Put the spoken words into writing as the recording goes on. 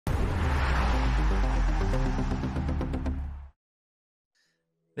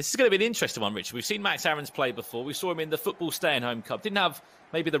This is going to be an interesting one, Richard. We've seen Max Aarons play before. We saw him in the Football Staying Home Cup. Didn't have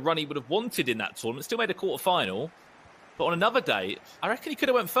maybe the run he would have wanted in that tournament. Still made a quarter-final. But on another day, I reckon he could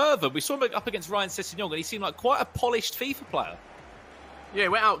have went further. We saw him up against Ryan Sessegnon, and he seemed like quite a polished FIFA player. Yeah, he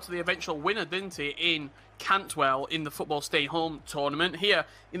went out to the eventual winner, didn't he, in Cantwell in the Football Stay Home tournament. Here,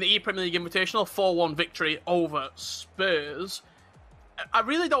 in the ePremier League Invitational, 4-1 victory over Spurs. I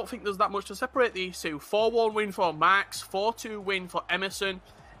really don't think there's that much to separate these two. 4-1 win for Max, 4-2 win for Emerson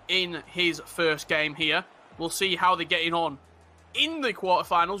in his first game here. We'll see how they're getting on in the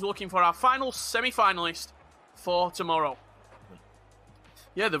quarterfinals. We're looking for our final semi-finalist for tomorrow.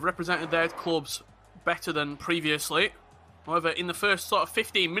 Yeah, they've represented their clubs better than previously. However, in the first sort of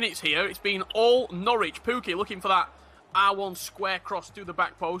 15 minutes here, it's been all Norwich. Pookie looking for that R1 square cross through the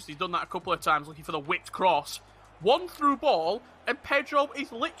back post. He's done that a couple of times, looking for the whipped cross. One through ball, and Pedro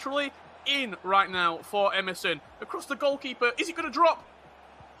is literally in right now for Emerson. Across the goalkeeper. Is he going to drop?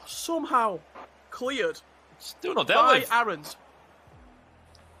 Somehow cleared. Still not dealt with. By Aarons.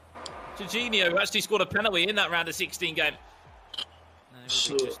 Jorginho, who actually scored a penalty in that round of 16 game. No,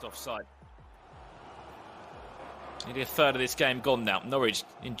 just offside. Nearly a third of this game gone now. Norwich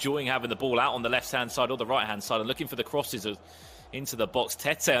enjoying having the ball out on the left-hand side or the right-hand side and looking for the crosses into the box.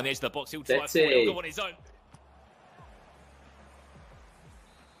 Tete on the edge of the box. He'll try for it. He'll go on his own.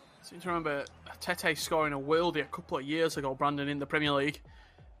 I seem to remember Tete scoring a worldie a couple of years ago, Brandon, in the Premier League.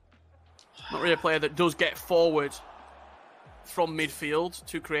 Not really a player that does get forward from midfield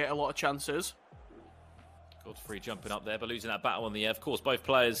to create a lot of chances. Godfrey jumping up there, but losing that battle on the air. Of course, both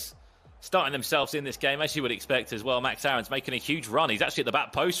players starting themselves in this game, as you would expect as well. Max Aarons making a huge run. He's actually at the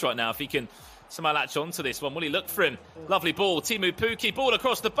back post right now. If he can somehow latch onto this one, will he look for him? Lovely ball. Timu Pukki, ball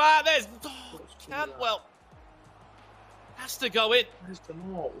across the back. There's Cantwell. Has to go in.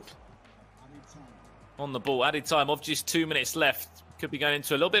 On the ball. Added time of just 2 minutes left. Could be going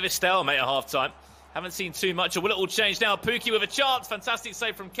into a little bit of a stalemate at half-time. Haven't seen too much. Will it all change now? Pukki with a chance. Fantastic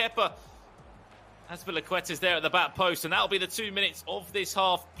save from Kepa. Azpilicueta's there at the back post, and that'll be the 2 minutes of this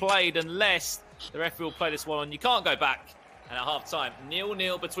half played, unless the referee will play this one on. You can't go back. And at half-time,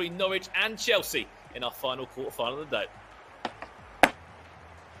 0-0 between Norwich and Chelsea in our final quarter-final of the day.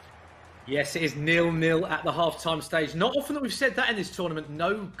 Yes, it is 0-0 at the half-time stage. Not often that we've said that in this tournament.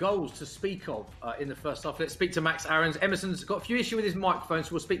 No goals to speak of in the first half. Let's speak to Max Aarons. Emerson's got a few issues with his microphone,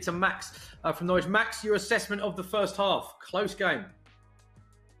 so we'll speak to Max from Norwich. Max, your assessment of the first half. Close game.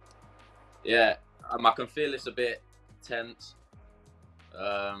 Yeah, I can feel it's a bit tense.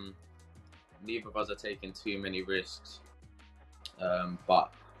 Neither of us are taking too many risks.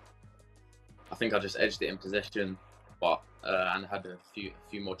 But I think I just edged it in possession. But and had a few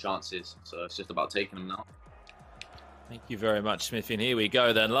more chances, so it's just about taking them now. Thank you very much, Smith. And here we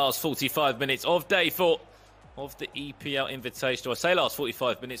go then. Last 45 minutes of day 4 of the EPL Invitational. I say last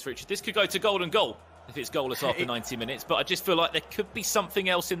 45 minutes, Richard. This could go to golden goal if it's goalless after 90 minutes, but I just feel like there could be something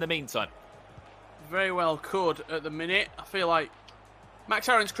else in the meantime. Very well could at the minute. I feel like Max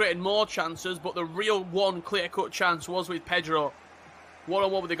Aarons created more chances, but the real one clear-cut chance was with Pedro.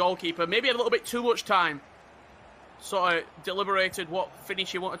 One-on-one with the goalkeeper. Maybe had a little bit too much time. Sort of deliberated what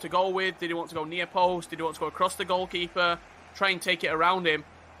finish he wanted to go with. Did he want to go near post? Did he want to go across the goalkeeper? Try and take it around him.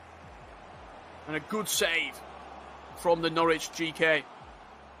 And a good save from the Norwich GK. Here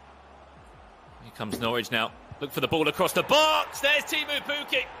comes Norwich now. Look for the ball across the box. There's Timu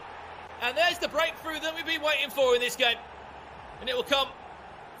Pukki. And there's the breakthrough that we've been waiting for in this game. And it will come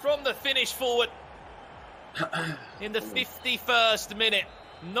from the finish forward. In the 51st minute,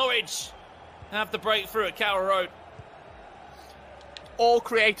 Norwich have the breakthrough at Carroll Road. All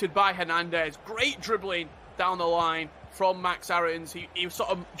created by Hernandez. Great dribbling down the line from Max Aarons. He sort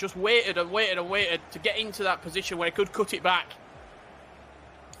of just waited and waited and waited to get into that position where he could cut it back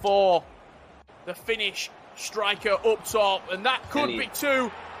for the Finnish striker up top. And that could be 2.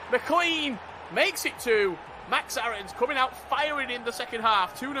 McLean makes it 2. Max Aarons coming out firing in the second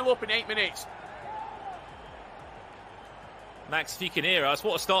half. 2-0 up in 8 minutes. Max, if you can hear us,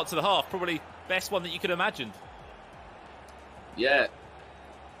 what a start to the half. Probably best one that you could have imagined. Yeah.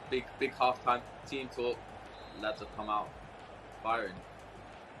 Big half-time team talk. Lads have come out firing.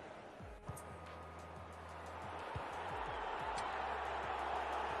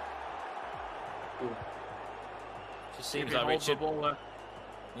 Just seems like Richard,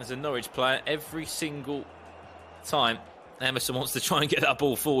 as a Norwich player, every single time Emerson wants to try and get that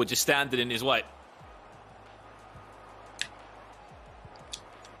ball forward, just standing in his way.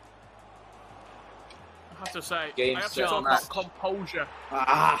 I have to say, Game I have to talk about composure,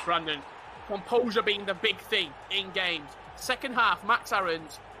 Brandon. Composure being the big thing in games. Second half, Max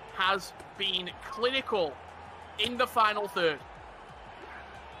Aarons has been clinical in the final third.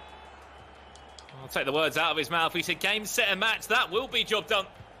 I'll take the words out of his mouth. He said game, set and match. That will be job done.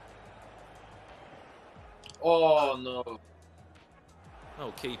 Oh, no.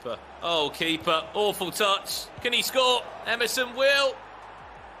 Oh, keeper. Oh, keeper. Awful touch. Can he score? Emerson will.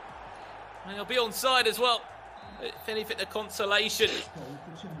 And he'll be onside as well. If anything, a consolation.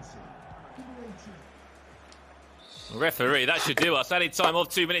 Referee, that should do us. Added time of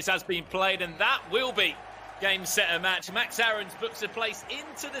 2 minutes has been played, and that will be game, set and match. Max Aarons books a place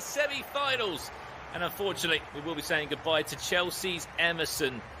into the semi-finals. And unfortunately, we will be saying goodbye to Chelsea's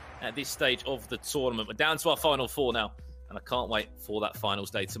Emerson at this stage of the tournament. We're down to our final four now, and I can't wait for that finals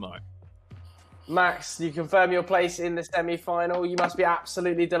day tomorrow. Max, you confirm your place in the semi-final. You must be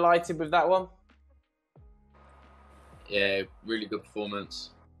absolutely delighted with that one. Yeah, really good performance.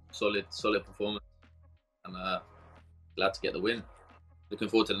 Solid performance. I'm glad to get the win. Looking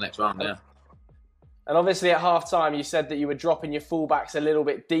forward to the next round, yeah. And obviously at half-time, you said that you were dropping your fullbacks a little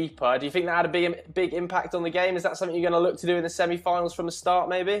bit deeper. Do you think that had a big impact on the game? Is that something you're going to look to do in the semi-finals from the start,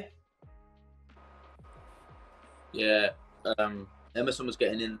 maybe? Yeah, Emerson was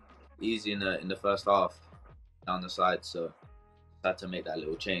getting in easy in the first half down the side, so I had to make that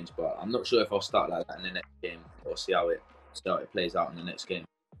little change. But I'm not sure if I'll start like that in the next game or see how it plays out in the next game.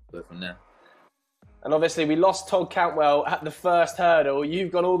 Go from there. And obviously, we lost Todd Cantwell at the first hurdle.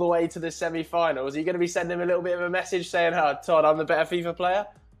 You've gone all the way to the semi-finals. Are you going to be sending him a little bit of a message saying, "Oh, Todd, I'm the better FIFA player"?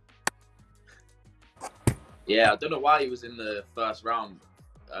 Yeah, I don't know why he was in the first round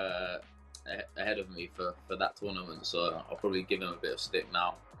ahead of me for that tournament. So I'll probably give him a bit of stick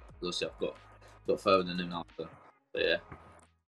now. Obviously, I've got further than him now. But yeah.